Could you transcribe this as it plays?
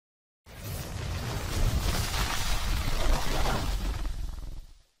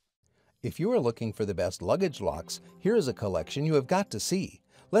If you are looking for the best luggage locks, here is a collection you have got to see.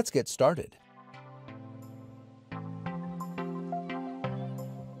 Let's get started.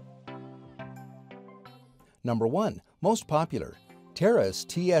 Number 1. Most popular, Terrace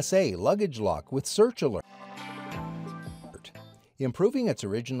TSA Luggage Lock with Search Alert. Improving its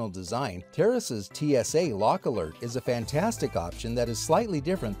original design, Terrace's TSA Lock Alert is a fantastic option that is slightly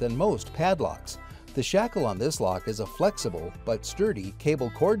different than most padlocks. The shackle on this lock is a flexible but sturdy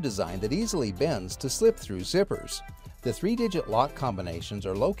cable cord design that easily bends to slip through zippers. The 3-digit lock combinations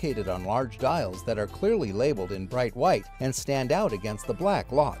are located on large dials that are clearly labeled in bright white and stand out against the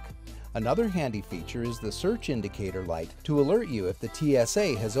black lock. Another handy feature is the search indicator light to alert you if the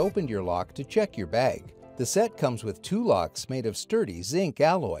TSA has opened your lock to check your bag. The set comes with 2 locks made of sturdy zinc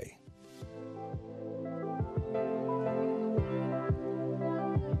alloy.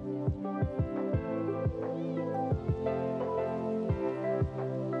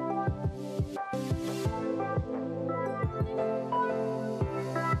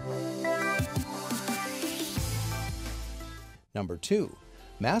 Number 2.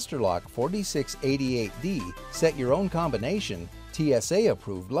 Master Lock 4688D Set Your Own Combination TSA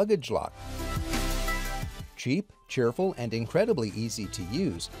Approved Luggage Lock. Cheap, cheerful, and incredibly easy to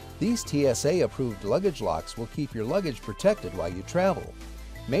use, these TSA approved luggage locks will keep your luggage protected while you travel.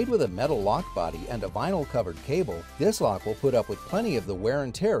 Made with a metal lock body and a vinyl covered cable, this lock will put up with plenty of the wear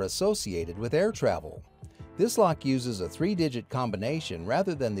and tear associated with air travel. This lock uses a 3-digit combination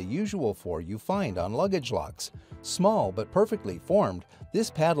rather than the usual 4 you find on luggage locks. Small but perfectly formed, this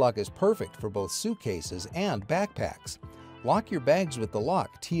padlock is perfect for both suitcases and backpacks. Lock your bags with the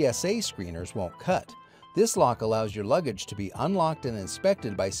lock TSA screeners won't cut. This lock allows your luggage to be unlocked and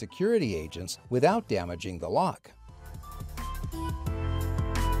inspected by security agents without damaging the lock.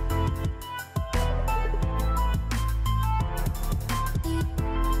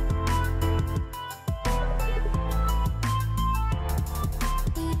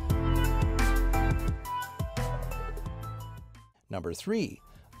 Number 3.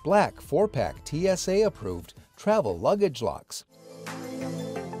 Black 4-pack TSA approved travel luggage locks.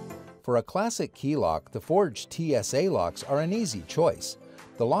 For a classic key lock, the forged TSA locks are an easy choice.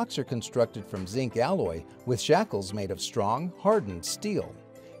 The locks are constructed from zinc alloy with shackles made of strong, hardened steel.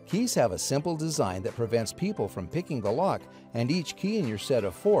 Keys have a simple design that prevents people from picking the lock, and each key in your set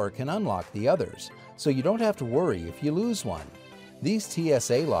of 4 can unlock the others, so you don't have to worry if you lose one. These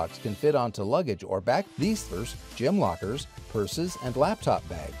TSA locks can fit onto luggage or backpackers, gym lockers, purses, and laptop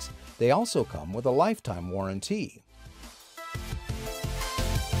bags. They also come with a lifetime warranty.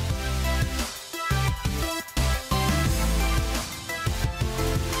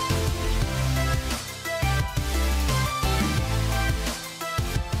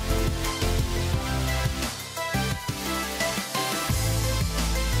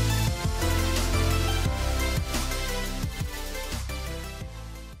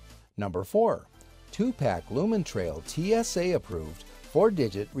 Number 4. 2-pack Lumen Trail TSA approved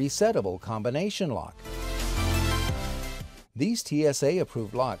 4-digit resettable combination lock. These TSA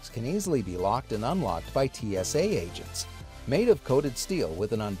approved locks can easily be locked and unlocked by TSA agents. Made of coated steel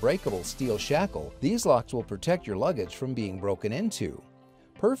with an unbreakable steel shackle, these locks will protect your luggage from being broken into.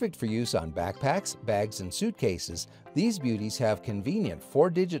 Perfect for use on backpacks, bags, and suitcases, these beauties have convenient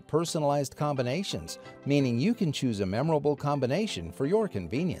 4-digit personalized combinations, meaning you can choose a memorable combination for your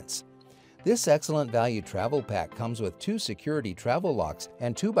convenience. This excellent value travel pack comes with 2 security travel locks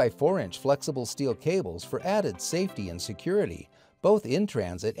and 2x4-inch flexible steel cables for added safety and security, both in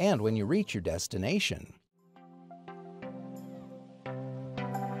transit and when you reach your destination.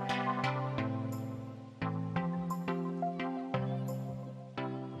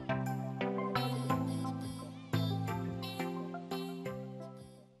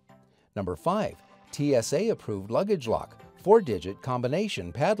 Number 5. TSA approved luggage lock 4-digit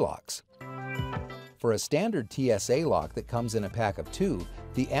combination padlocks. For a standard TSA lock that comes in a pack of 2,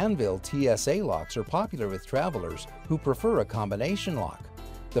 the Anvil TSA locks are popular with travelers who prefer a combination lock.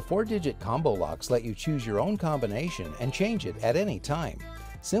 The 4-digit combo locks let you choose your own combination and change it at any time.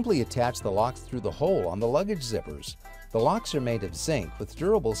 Simply attach the locks through the hole on the luggage zippers. The locks are made of zinc with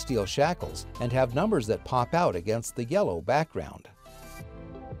durable steel shackles and have numbers that pop out against the yellow background.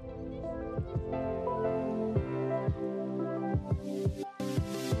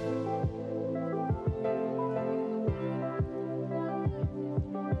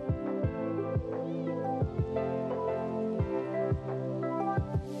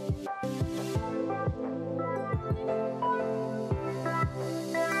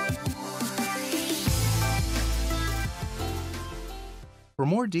 For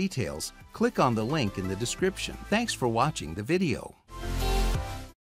more details, click on the link in the description. Thanks for watching the video.